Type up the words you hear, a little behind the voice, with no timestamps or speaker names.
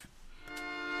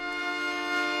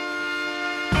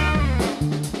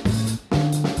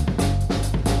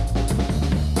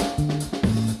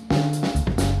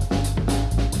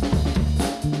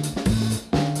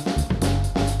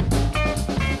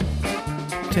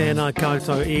tēnā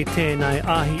koutou, tēnei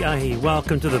ahi.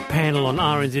 Welcome to the panel on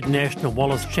RNZ National.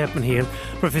 Wallace Chapman here,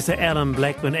 Professor Allan,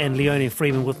 Blackman and Leonie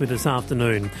Freeman with me this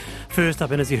afternoon. First up,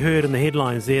 and as you heard in the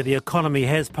headlines there, the economy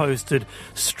has posted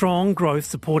strong growth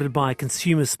supported by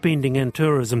consumer spending and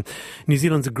tourism. New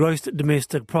Zealand's gross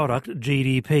domestic product,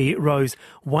 GDP, rose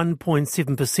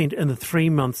 1.7% in the 3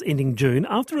 months ending June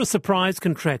after a surprise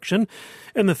contraction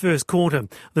in the first quarter.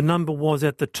 The number was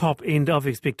at the top end of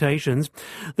expectations.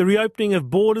 The reopening of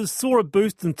borders saw a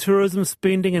boost in tourism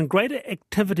spending and greater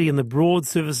activity in the broad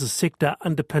services sector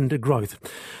underpinned growth.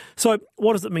 So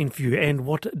what does it mean for you and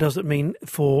what does it mean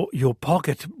for your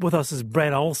pocket? With us is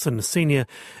Brad Olsen, Senior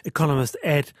Economist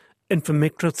at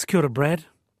Infometrics. Kia ora, Brad.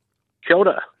 Kia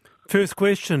ora. First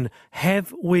question,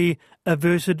 have we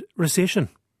averted recession?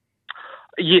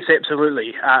 Yes,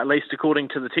 absolutely, at least according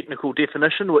to the technical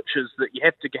definition, which is that you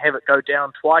have to have it go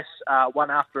down twice,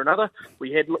 one after another.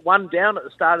 We had one down at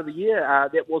the start of the year.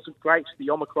 That wasn't great. The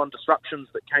Omicron disruptions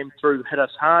that came through hit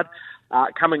us hard.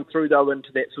 Coming through, though,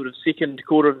 into that sort of second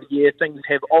quarter of the year, things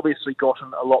have obviously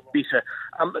gotten a lot better.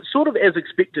 Sort of as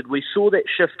expected, we saw that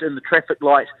shift in the traffic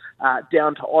light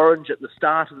down to orange at the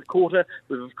start of the quarter.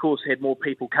 We've, of course, had more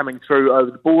people coming through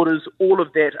over the borders. All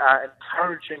of that are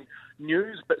encouraging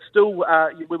news, but still,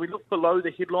 when we look below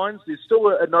the headlines, there's still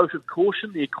a note of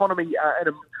caution. The economy in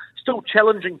a still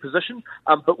challenging position,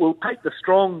 but we'll take the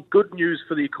strong, good news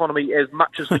for the economy as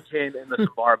much as we can in this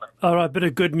environment. All right, bit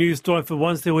of good news story for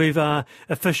once that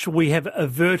we have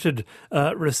averted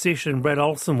recession. Brad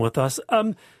Olsen with us.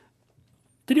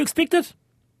 Did you expect it?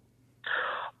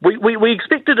 We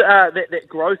expected that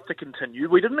growth to continue.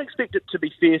 We didn't expect it, to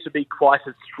be fair, to be quite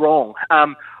as strong.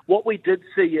 What we did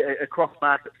see across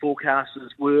market forecasts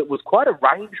was quite a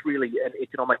range, really, in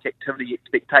economic activity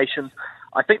expectations.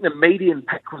 I think the median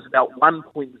pick was about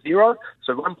 1.0,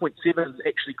 so 1.7 is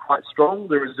actually quite strong.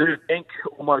 The Reserve Bank,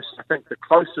 almost, I think, the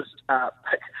closest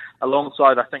pick,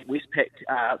 alongside, I think, Westpac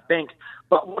Bank.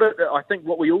 But I think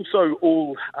what we also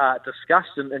all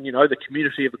discussed, and you know, the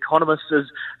community of economists, is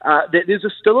that there's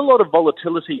still a lot of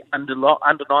volatility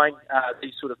underlying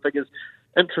these sort of figures.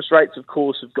 Interest rates, of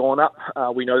course, have gone up.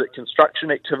 We know that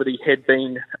construction activity had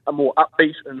been more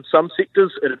upbeat in some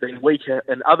sectors. It had been weaker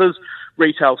in others.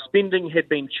 Retail spending had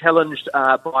been challenged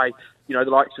by, you know,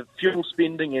 the likes of fuel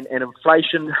spending and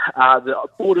inflation. The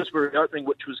borders were reopening,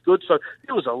 which was good. So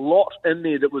there was a lot in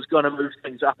there that was going to move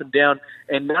things up and down,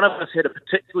 and none of us had a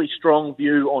particularly strong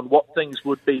view on what things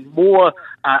would be more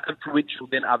influential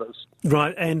than others.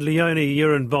 Right, and Leonie,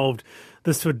 you're involved.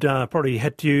 This would probably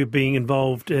hit you being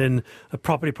involved in a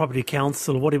property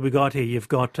council. What have we got here? You've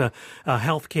got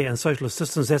healthcare and social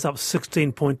assistance. That's up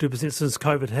 16.2% since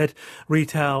COVID hit.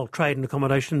 Retail, trade and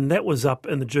accommodation, that was up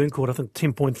in the June quarter, I think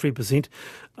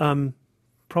 10.3%.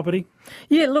 Property?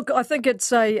 Yeah, look, I think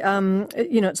it's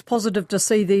it's positive to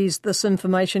see this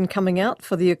information coming out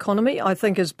for the economy. I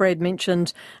think, as Brad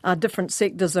mentioned, different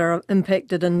sectors are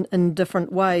impacted in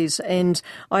different ways, and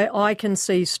I can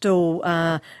see still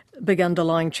big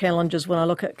underlying challenges when I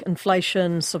look at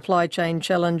inflation, supply chain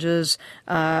challenges,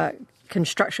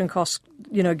 construction costs,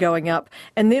 going up.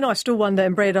 And then I still wonder,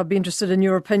 and Brad, I'd be interested in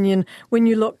your opinion, when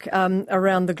you look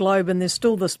around the globe and there's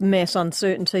still this mass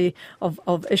uncertainty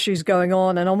of issues going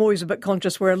on, and I'm always a bit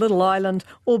conscious we're a little island,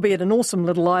 albeit an awesome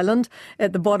little island,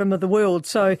 at the bottom of the world.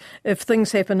 So if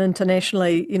things happen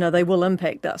internationally, they will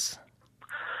impact us.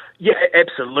 Yeah,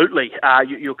 absolutely.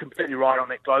 You're completely right on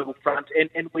that global front,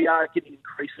 and we are getting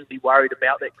increasingly worried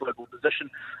about that global position.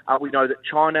 We know that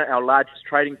China, our largest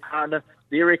trading partner,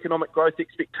 their economic growth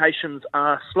expectations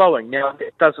are slowing. Now,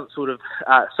 that doesn't sort of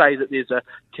say that there's a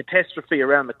catastrophe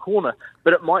around the corner,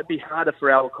 but it might be harder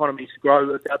for our economy to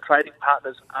grow if our trading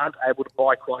partners aren't able to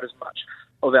buy quite as much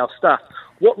of our stuff.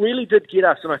 What really did get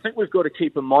us, and I think we've got to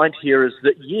keep in mind here, is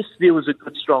that yes, there was a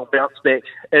good strong bounce back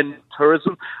in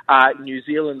tourism. New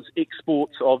Zealand's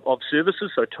exports of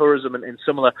services, so tourism and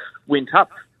similar, went up.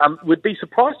 We'd be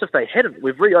surprised if they hadn't.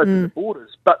 We've reopened the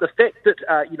borders. But the fact that,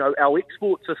 our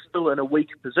exports are still in a weak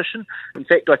position. In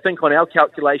fact, I think on our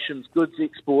calculations, goods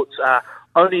exports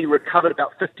only recovered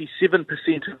about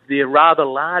 57% of their rather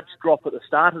large drop at the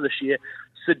start of this year,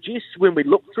 suggests when we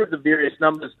look through the various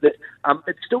numbers that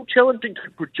it's still challenging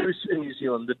to produce in New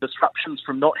Zealand. The disruptions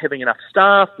from not having enough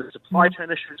staff, the supply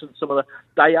chain issues and similar,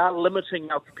 they are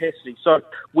limiting our capacity. So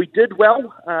we did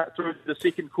well through the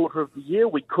second quarter of the year.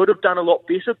 We could have done a lot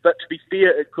better, but to be fair,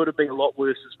 it could have been a lot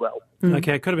worse as well.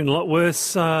 Okay, it could have been a lot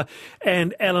worse.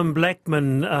 And Allan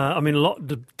Blackman, a lot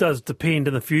does depend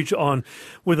in the future on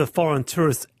whether foreign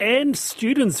tourists and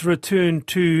students return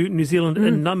to New Zealand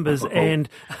in numbers. And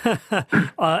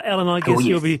Allan, I guess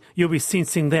you'll be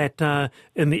sensing that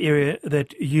in the area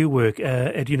that you work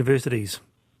at universities.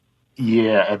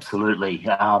 Yeah, absolutely.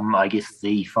 I guess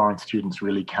the foreign students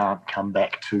really can't come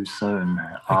back too soon,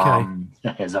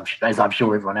 as I'm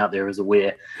sure everyone out there is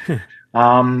aware.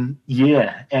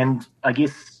 Yeah, and I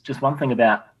guess just one thing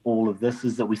about all of this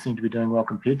is that we seem to be doing well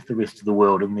compared to the rest of the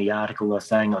world. In the article, they're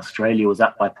saying Australia was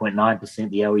up by 0.9%,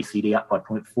 the OECD up by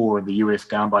 0.4%, and the US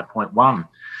down by 0.1%.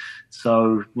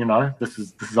 So, this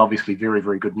is obviously very,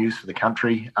 very good news for the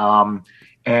country.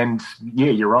 And yeah,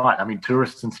 you're right. I mean,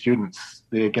 tourists and students,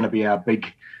 they're going to be our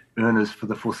big earners for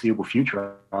the foreseeable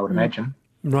future, I would imagine.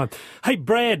 Right. Hey,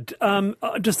 Brad,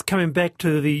 just coming back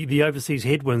to the overseas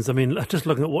headwinds, I mean, just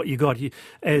looking at what you got,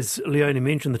 as Leonie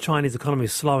mentioned, the Chinese economy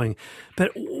is slowing.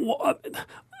 But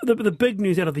the big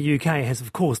news out of the UK has,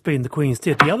 of course, been the Queen's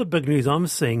death. The other big news I'm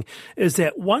seeing is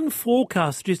that one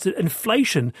forecast suggested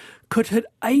inflation could hit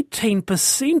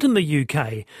 18% in the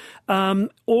UK.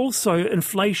 Also,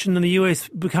 inflation in the US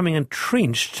becoming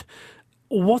entrenched.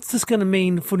 What's this going to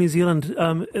mean for New Zealand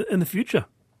in the future?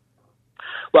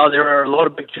 Well, there are a lot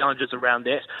of big challenges around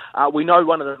that. We know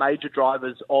one of the major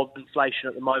drivers of inflation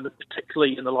at the moment,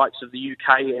 particularly in the likes of the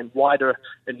UK and wider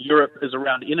in Europe, is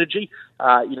around energy.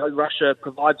 Russia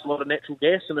provides a lot of natural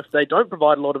gas, and if they don't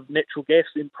provide a lot of natural gas,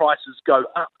 then prices go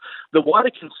up. The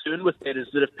wider concern with that is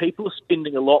that if people are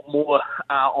spending a lot more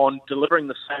on delivering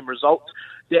the same results,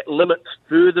 that limits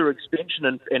further expansion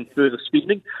and further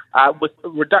spending, with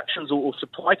reductions or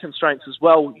supply constraints as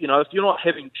well. If you're not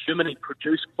having Germany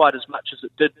produce quite as much as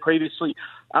it did previously,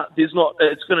 it's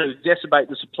going to exacerbate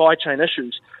the supply chain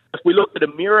issues. If we look at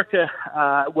America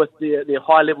with their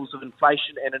high levels of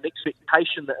inflation and an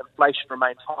expectation that inflation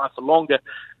remains high for longer,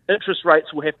 interest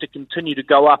rates will have to continue to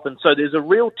go up. And so there's a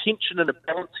real tension and a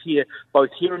balance here, both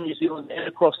here in New Zealand and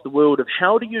across the world, of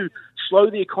how do you slow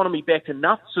the economy back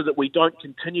enough so that we don't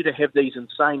continue to have these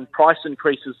insane price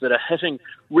increases that are hitting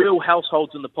real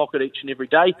households in the pocket each and every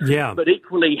day. Yeah. But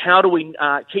equally, how do we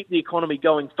keep the economy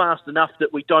going fast enough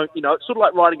that we don't, it's sort of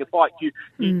like riding a bike. You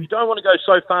don't want to go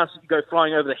so fast that you go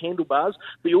flying over the handlebars,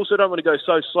 but you also don't want to go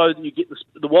so slow that you get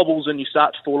the wobbles and you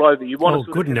start to fall over. You want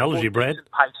to good analogy, Brad.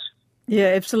 Pace. Yeah,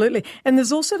 absolutely. And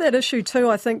there's also that issue too,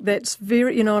 I think that's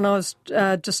very, and I was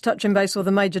just touching base with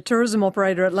a major tourism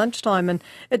operator at lunchtime, and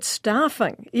it's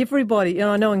staffing. Everybody,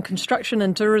 I know in construction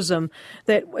and tourism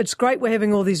that it's great we're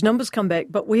having all these numbers come back,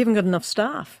 but we haven't got enough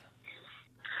staff.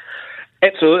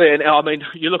 Absolutely, and I mean,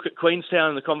 you look at Queenstown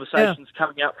and the conversations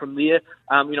coming out from there.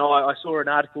 I saw an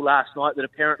article last night that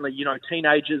apparently,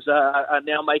 teenagers are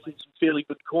now making some fairly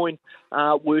good coin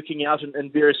working out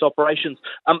in various operations.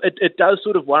 It does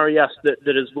sort of worry us that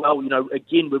as well,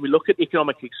 again, when we look at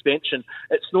economic expansion,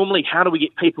 it's normally how do we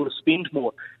get people to spend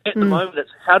more? At the moment, it's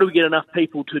how do we get enough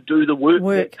people to do the work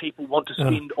that people want to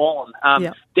spend on?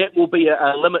 That will be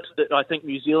a limit that I think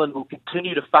New Zealand will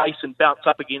continue to face and bounce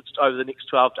up against over the next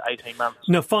 12 to 18 months.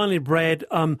 Now, finally, Brad,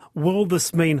 will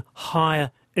this mean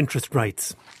higher interest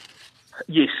rates?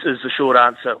 Yes, is the short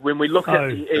answer. When we look at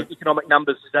the economic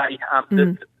numbers today,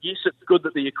 yes, it's good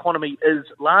that the economy is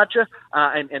larger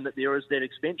and that there is that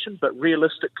expansion, but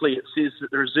realistically it says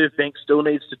that the Reserve Bank still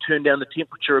needs to turn down the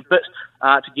temperature a bit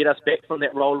to get us back from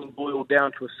that rolling boil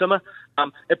down to a simmer.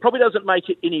 It probably doesn't make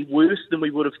it any worse than we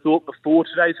would have thought before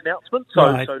today's announcement,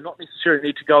 so not necessarily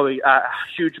need to go a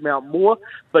huge amount more,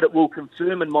 but it will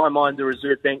confirm in my mind the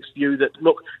Reserve Bank's view that,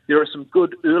 look, there are some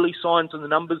good early signs in the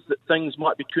numbers that things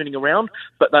might be turning around,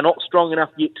 but they're not strong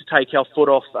enough yet to take our foot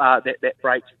off that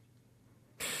brake.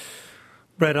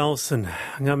 Brad Olsen,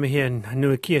 Ngamihi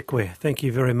Nuikiakwe, thank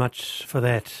you very much for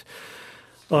that.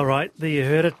 All right, there you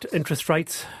heard it. Interest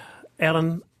rates,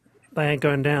 Allan, they ain't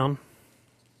going down.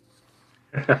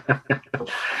 Okay,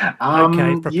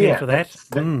 prepare for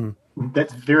that.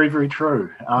 That's very, very true.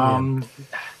 And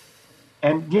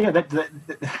yeah,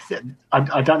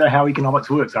 I don't know how economics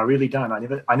works. I really don't.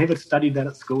 I never studied that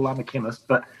at school. I'm a chemist,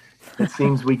 but it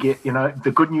seems we get,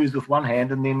 the good news with one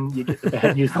hand and then you get the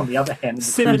bad news on the other hand. And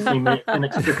the two seem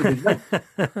inextricably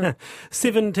linked.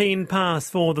 17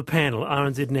 past for the panel.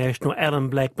 RNZ National, Allan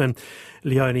Blackman,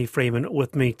 Leonie Freeman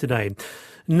with me today.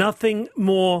 Nothing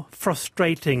more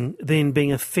frustrating than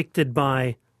being affected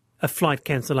by a flight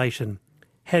cancellation.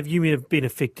 Have you been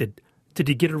affected? Did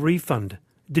you get a refund?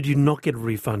 Did you not get a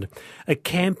refund? A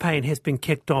campaign has been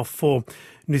kicked off for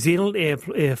New Zealand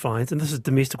Airlines, and this is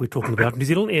domestic we're talking about, New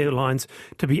Zealand Airlines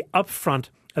to be upfront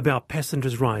about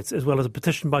passengers' rights, as well as a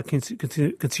petition by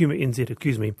Consumer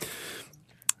NZ,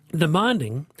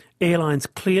 demanding airlines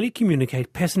clearly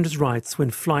communicate passengers' rights when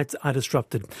flights are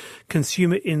disrupted.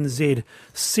 Consumer NZ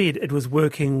said it was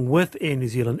working with Air New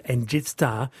Zealand and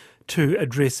Jetstar to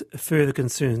address further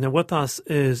concerns. Now, with us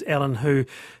is Allan, who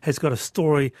has got a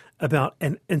story about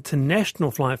an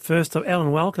international flight. First up,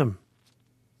 Allan, welcome.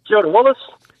 Kia ora, Wallace.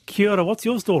 Kia ora, what's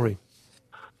your story?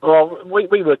 Well,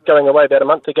 we were going away about a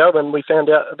month ago and we found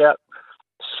out about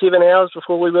 7 hours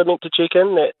before we were meant to check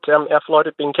in that our flight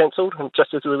had been cancelled, and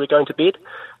just as we were going to bed.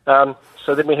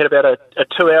 So then we had about a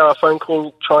 2-hour phone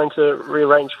call trying to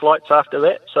rearrange flights after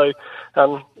that. So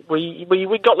we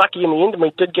got lucky in the end, and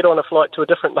we did get on a flight to a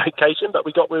different location, but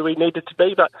we got where we needed to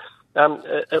be. But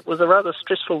it was a rather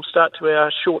stressful start to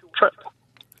our short trip.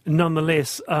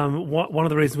 Nonetheless, one of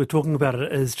the reasons we're talking about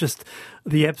it is just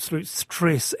the absolute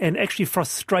stress and actually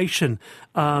frustration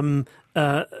when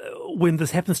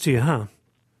this happens to you, huh?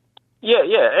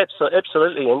 Yeah,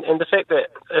 absolutely. And the fact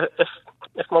that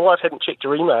if my wife hadn't checked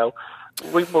her email,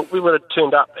 we would have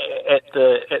turned up at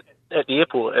the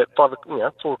airport at 4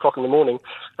 o'clock in the morning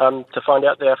to find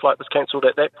out that our flight was cancelled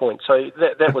at that point. So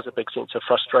that was a big sense of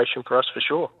frustration for us, for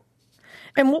sure.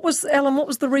 And Allan, what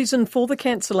was the reason for the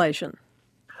cancellation?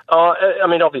 I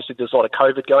mean, obviously there's a lot of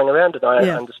COVID going around, and I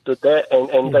understood that.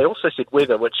 And they also said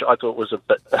weather, which I thought was a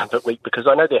bit weak, because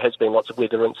I know there has been lots of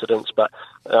weather incidents, but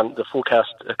the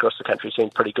forecast across the country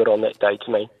seemed pretty good on that day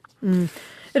to me.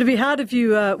 It'd be hard if you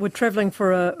were travelling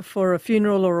for a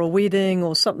funeral or a wedding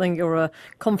or something, or a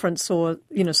conference, or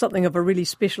something of a really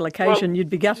special occasion. Well, you'd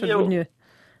be gutted, wouldn't you?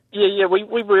 Yeah, we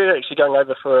were actually going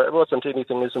over it wasn't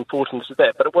anything as important as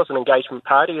that, but it was an engagement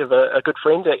party of a good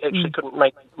friend. I actually couldn't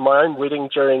make my own wedding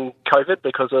during COVID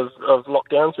because of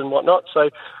lockdowns and whatnot, so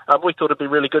we thought it'd be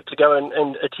really good to go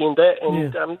and attend that.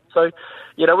 And so,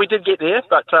 we did get there,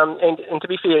 but and to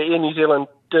be fair, Air New Zealand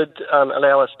did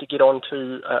allow us to get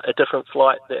onto a different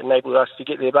flight that enabled us to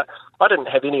get there, but I didn't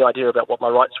have any idea about what my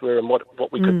rights were and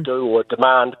what we could do or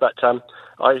demand, but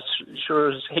I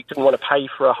sure as heck didn't want to pay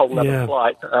for a whole other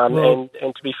flight, and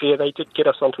to be fair, they did get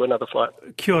us onto another flight.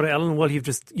 Kia ora, Allan. Well,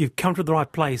 you've come to the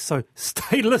right place, so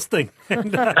stay listening.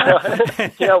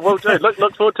 Yeah, we'll do.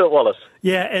 Look forward to it, Wallace.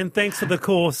 Yeah, and thanks for the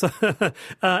course.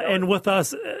 And with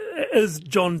us is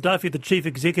John Duffy, the Chief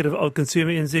Executive of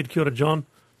Consumer NZ. Kia ora, John.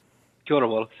 Kia ora,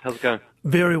 Wallace. How's it going?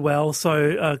 Very well.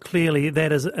 So clearly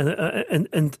that is an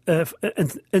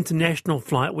international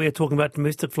flight. We're talking about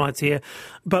domestic flights here.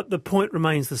 But the point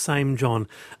remains the same, John.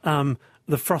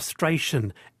 The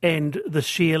frustration and the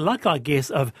sheer luck, I guess,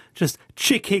 of just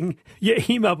checking your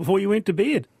email before you went to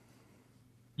bed.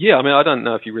 Yeah, I mean, I don't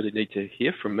know if you really need to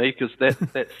hear from me, because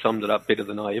that summed it up better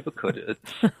than I ever could.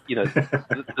 It's,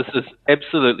 this is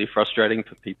absolutely frustrating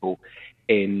for people,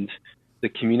 and the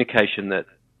communication that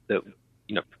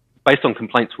based on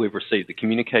complaints we've received, the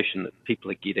communication that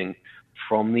people are getting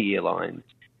from the airlines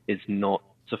is not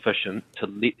sufficient to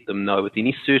let them know with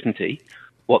any certainty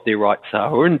what their rights are,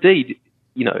 or indeed,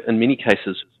 in many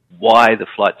cases, why the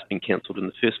flight's been cancelled in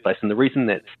the first place. And the reason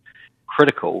that's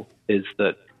critical is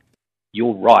that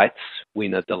your rights,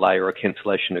 when a delay or a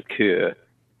cancellation occur,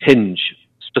 hinge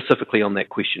specifically on that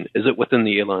question. Is it within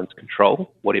the airline's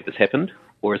control, whatever's happened,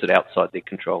 or is it outside their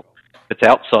control? If it's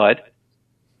outside,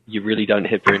 you really don't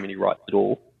have very many rights at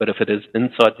all. But if it is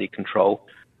inside their control,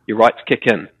 your rights kick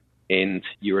in, and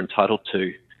you're entitled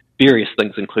to various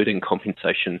things, including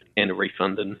compensation and a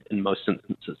refund in most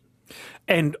instances.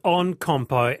 And on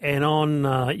compo and on,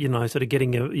 sort of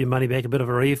getting your money back, a bit of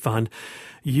a refund,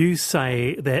 you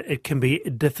say that it can be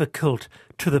difficult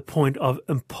to the point of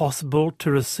impossible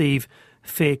to receive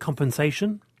fair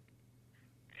compensation?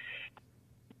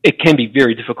 It can be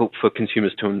very difficult for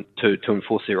consumers to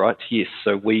enforce their rights, yes.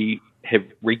 So we have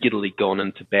regularly gone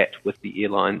into bat with the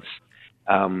airlines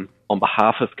on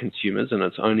behalf of consumers, and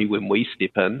it's only when we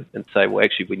step in and say, well,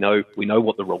 actually, we know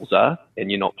what the rules are,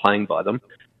 and you're not playing by them,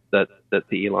 that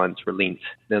the airlines relent.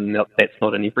 And that's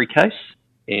not in every case,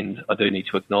 and I do need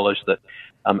to acknowledge that,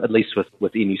 at least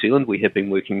with Air New Zealand, we have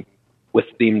been working with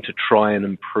them to try and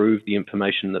improve the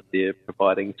information that they're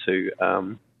providing to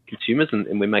consumers,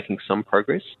 and we're making some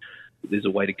progress. There's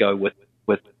a way to go with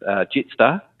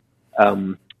Jetstar,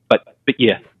 but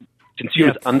yeah,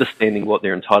 consumers understanding what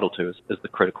they're entitled to is the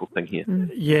critical thing here.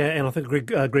 Yeah, and I think Greg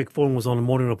Foran was on the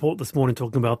Morning Report this morning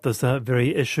talking about this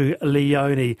very issue.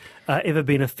 Leonie, ever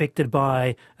been affected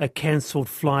by a cancelled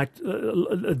flight,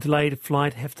 a delayed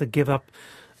flight, have to give up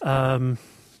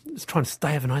just trying to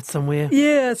stay overnight somewhere?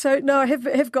 Yeah, so no, I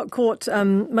have got caught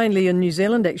mainly in New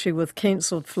Zealand actually with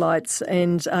cancelled flights,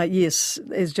 and yes,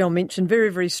 as John mentioned, very,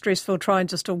 very stressful trying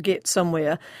to still get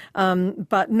somewhere,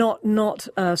 but not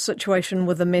a situation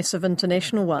with a massive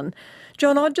international one.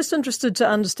 John, I'm just interested to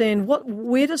understand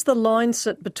where does the line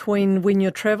sit between when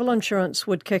your travel insurance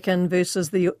would kick in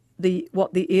versus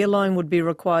what the airline would be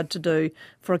required to do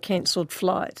for a cancelled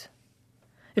flight?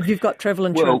 If you've got travel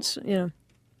insurance,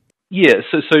 Yeah,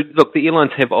 so look, the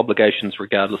airlines have obligations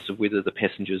regardless of whether the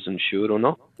passenger's insured or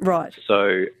not. Right.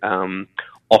 So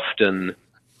often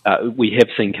we have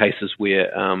seen cases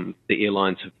where the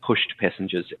airlines have pushed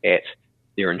passengers at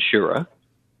their insurer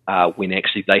when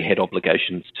actually they had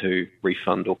obligations to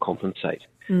refund or compensate.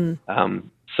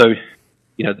 So,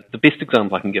 the best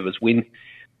example I can give is when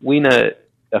a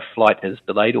flight is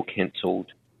delayed or cancelled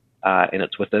and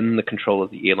it's within the control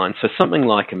of the airline. So something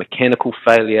like a mechanical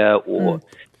failure or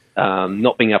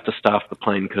not being able to staff the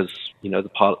plane because, the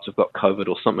pilots have got COVID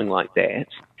or something like that,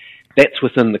 that's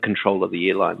within the control of the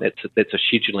airline. That's a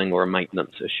scheduling or a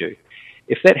maintenance issue.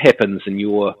 If that happens and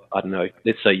you're,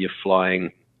 let's say you're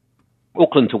flying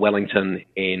Auckland to Wellington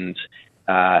and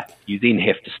you then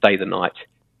have to stay the night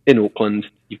in Auckland,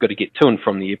 you've got to get to and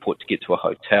from the airport to get to a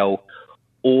hotel,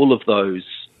 all of those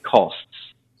costs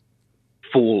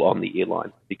fall on the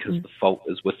airline because the fault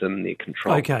is within their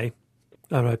control. Okay.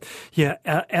 All right. Yeah.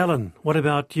 Allan, what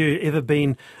about you? Ever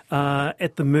been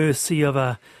at the mercy of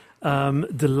a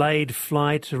delayed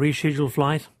flight, a rescheduled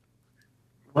flight?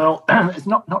 Well, it's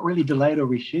not really delayed or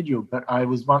rescheduled, but I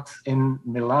was once in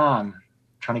Milan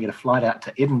trying to get a flight out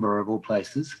to Edinburgh, of all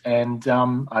places, and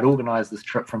I'd organised this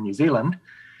trip from New Zealand.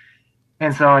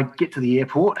 And so I get to the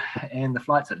airport and the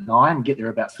flight's at 9, get there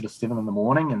about sort of 7 in the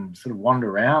morning and sort of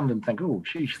wander around and think, oh,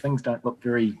 geez, things don't look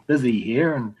very busy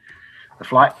here. And the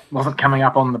flight wasn't coming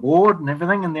up on the board and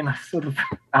everything. And then I sort of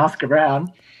ask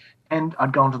around and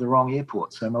I'd gone to the wrong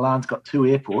airport. So Milan's got 2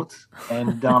 airports.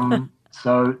 And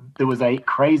so there was a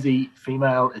crazy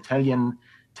female Italian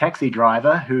taxi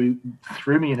driver who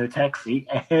threw me in her taxi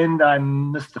and I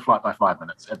missed the flight by 5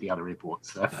 minutes at the other airport.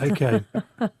 So. Okay.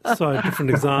 So a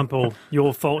different example.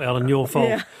 Your fault, Allan, your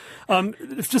fault. Yeah.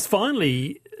 Just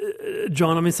finally,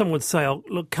 John, someone would say, oh,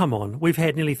 look, come on. We've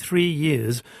had nearly 3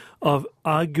 years of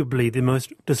arguably the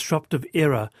most disruptive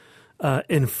era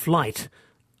in flight.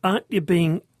 Aren't you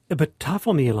being a bit tough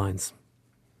on the airlines?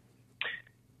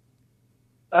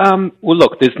 Well,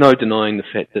 look, there's no denying the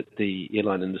fact that the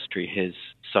airline industry has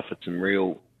suffered some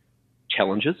real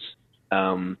challenges.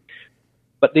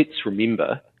 But let's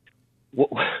remember, we're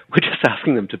just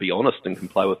asking them to be honest and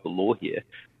comply with the law here.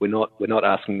 We're not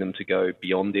asking them to go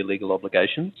beyond their legal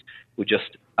obligations. We're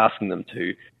just asking them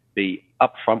to be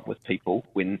upfront with people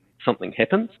when something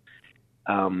happens,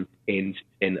 and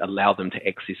allow them to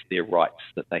access their rights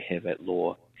that they have at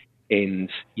law. And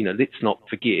let's not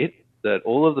forget that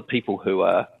all of the people who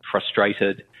are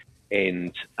frustrated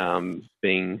and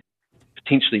being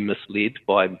potentially misled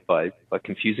by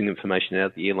confusing information out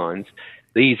of the airlines,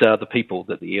 these are the people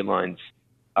that the airlines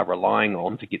are relying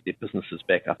on to get their businesses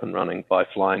back up and running by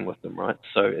flying with them, right?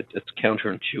 So it's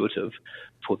counterintuitive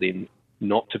for them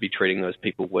not to be treating those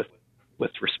people with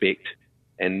respect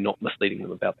and not misleading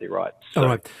them about their rights. So all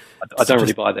right. I don't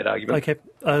really buy that argument. Okay,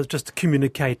 just to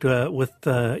communicate with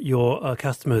your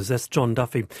customers, that's John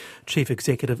Duffy, Chief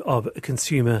Executive of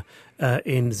Consumer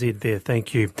NZ there.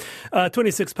 Thank you.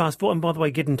 26 past 4, and by the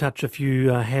way, get in touch if you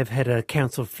have had a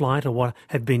cancelled flight or what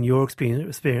have been your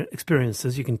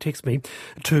experiences. You can text me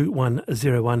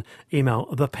 2101, email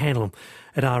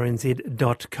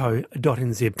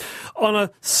thepanel@rnz.co.nz. On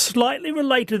a slightly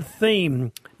related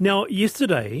theme, now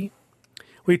yesterday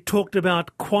we talked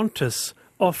about Qantas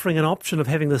offering an option of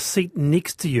having the seat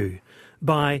next to you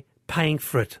by paying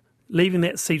for it. Leaving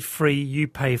that seat free, you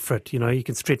pay for it. You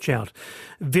can stretch out.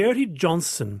 Verity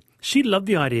Johnson, she loved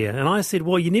the idea. And I said,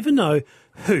 well, you never know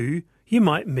who you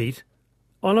might meet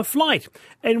on a flight.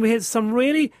 And we had some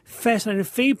really fascinating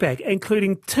feedback,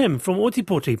 including Tim from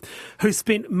Otipoti, who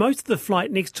spent most of the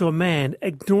flight next to a man,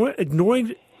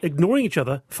 ignoring each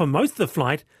other for most of the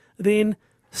flight. Then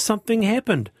something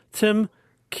happened. Tim,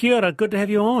 kia ora, good to have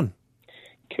you on.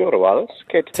 Kia ora, Wallace.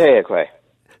 Kia te koe.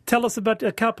 Tell us about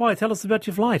ka pai. Tell us about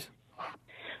your flight.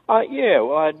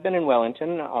 I'd been in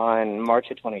Wellington in March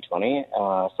of 2020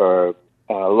 for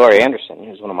Laurie Anderson,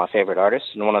 who's one of my favorite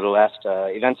artists, and one of the last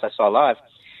events I saw live,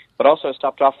 but also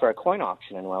stopped off for a coin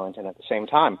auction in Wellington at the same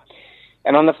time.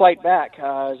 And on the flight back,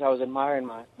 as I was admiring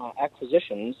my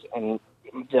acquisitions, and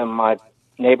my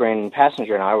neighboring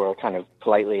passenger and I were kind of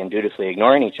politely and dutifully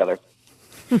ignoring each other,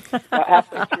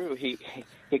 halfway through, he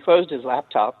closed his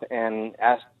laptop and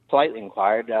politely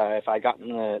inquired if I'd gotten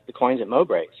the coins at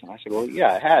Mowbray's. And I said, well,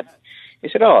 yeah, I had. He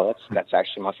said, oh, that's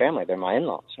actually my family. They're my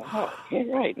in-laws. So, oh, yeah,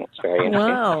 right. That's very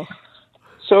interesting. Wow.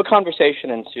 So a conversation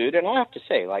ensued, and I have to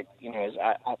say, I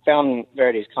found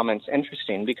Verity's comments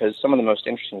interesting because some of the most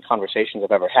interesting conversations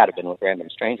I've ever had have been with random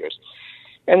strangers.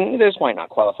 And this might not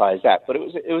qualify as that, but it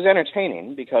was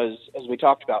entertaining because as we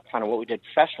talked about kind of what we did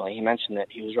professionally, he mentioned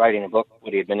that he was writing a book,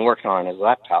 what he had been working on his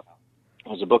laptop. It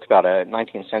was a book about a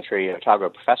 19th century Otago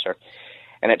professor.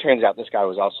 And it turns out this guy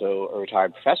was also a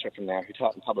retired professor from there who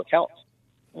taught in public health.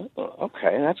 Oh,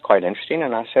 okay, that's quite interesting.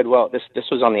 And I said, well, this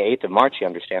was on the 8th of March, you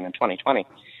understand, in 2020.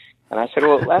 And I said,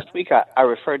 well, last week I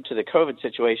referred to the COVID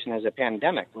situation as a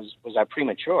pandemic. Was I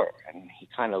premature? And he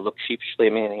kind of looked sheepishly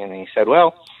at me and he said,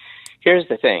 well, here's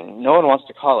the thing. No one wants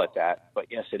to call it that, but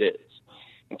yes, it is.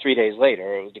 And 3 days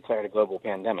later, it was declared a global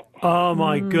pandemic. Oh,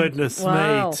 my goodness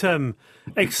me, Tim.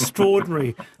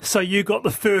 Extraordinary. So you got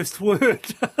the first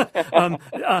word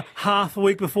half a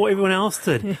week before everyone else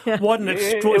did. Yeah. What an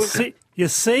extraordinary... You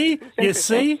see?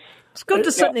 It's good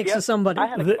to sit next to somebody. I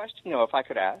had a question, though, if I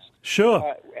could ask.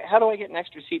 Sure. How do I get an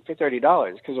extra seat for $30?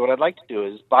 Because what I'd like to do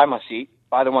is buy my seat,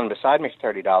 buy the one beside me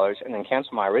for $30, and then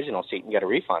cancel my original seat and get a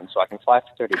refund so I can fly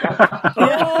for $30.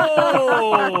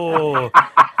 Oh!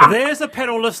 There's a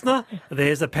panel listener.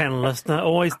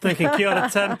 Always thinking, kia ora,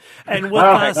 Tim. And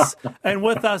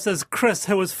with us is Chris,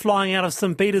 who is flying out of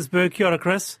St. Petersburg. Kia ora,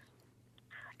 Chris.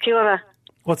 Kia ora.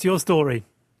 What's your story?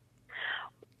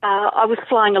 I was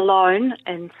flying alone,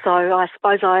 and so I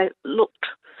suppose I looked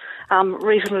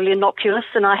reasonably innocuous,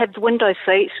 and I had the window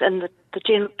seat, and the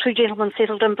two gentlemen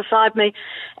settled in beside me.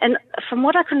 And from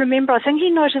what I can remember, I think he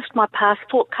noticed my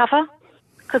passport cover,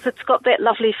 because it's got that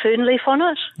lovely fern leaf on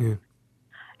it. Yeah.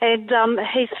 And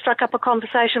he struck up a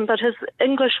conversation, but his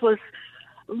English was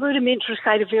rudimentary,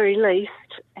 say the very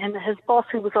least, and his boss,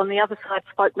 who was on the other side,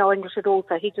 spoke no English at all,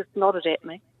 so he just nodded at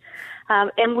me.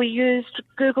 And we used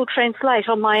Google Translate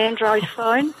on my Android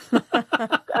phone,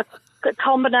 a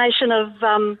combination of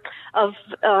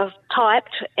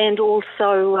typed and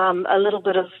also a little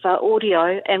bit of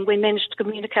audio, and we managed to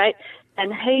communicate.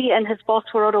 And he and his boss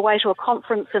were on their way to a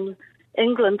conference in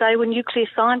England. They were nuclear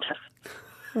scientists.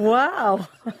 Wow.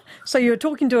 So you were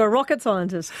talking to a rocket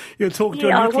scientist? You're talking to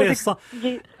a nuclear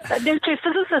scientist? A nuclear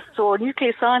physicist or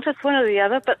nuclear scientist, one or the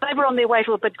other, but they were on their way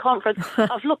to a big conference.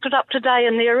 I've looked it up today,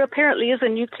 and there apparently is a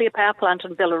nuclear power plant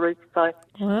in Belarus, so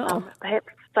perhaps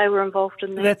they were involved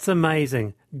in that. That's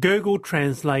amazing. Google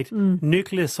Translate,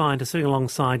 nuclear scientist sitting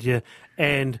alongside you,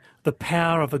 and the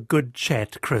power of a good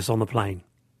chat, Chris, on the plane.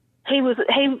 It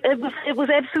was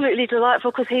absolutely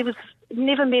delightful because he was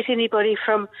never met anybody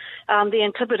from the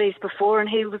Antipodes before, and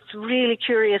he was really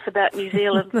curious about New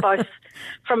Zealand, both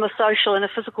from a social and a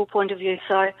physical point of view.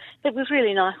 So it was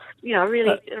really nice, a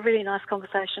really nice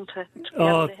conversation to be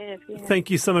able to have. Yeah. Thank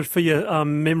you so much for your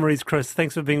memories, Chris.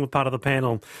 Thanks for being part of the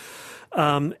panel.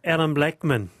 Allan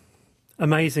Blackman,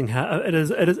 amazing how it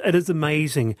is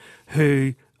amazing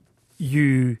who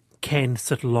you can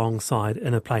sit alongside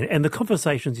in a plane and the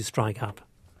conversations you strike up.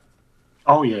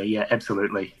 Oh, yeah,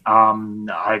 absolutely.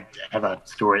 I have a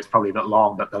story, it's probably a bit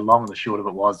long, but the long and the short of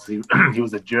it was he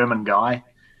was a German guy.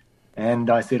 And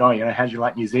I said, how'd you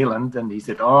like New Zealand? And he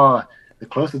said, the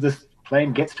closer this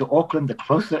plane gets to Auckland, the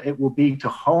closer it will be to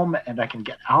home and I can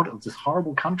get out of this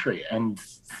horrible country. And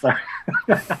so,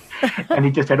 and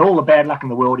he just had all the bad luck in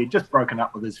the world. He'd just broken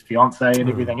up with his fiancée and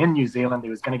everything in New Zealand. He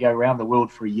was going to go around the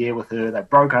world for a year with her. They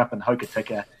broke up in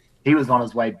Hokitika. He was on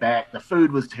his way back. The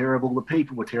food was terrible. The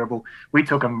people were terrible. We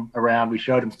took him around. We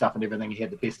showed him stuff and everything. He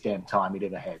had the best damn time he'd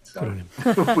ever had. So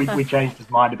we changed his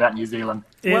mind about New Zealand.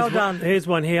 Well done. Here's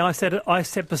one here. I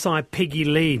sat beside Peggy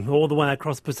Lee all the way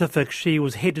across Pacific. She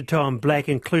was head to toe in black,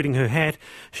 including her hat.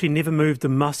 She never moved a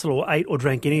muscle or ate or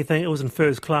drank anything. It was in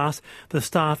first class. The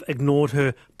staff ignored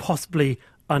her, possibly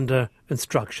under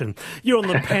instruction. You're on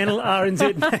the panel,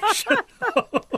 RNZ Nation.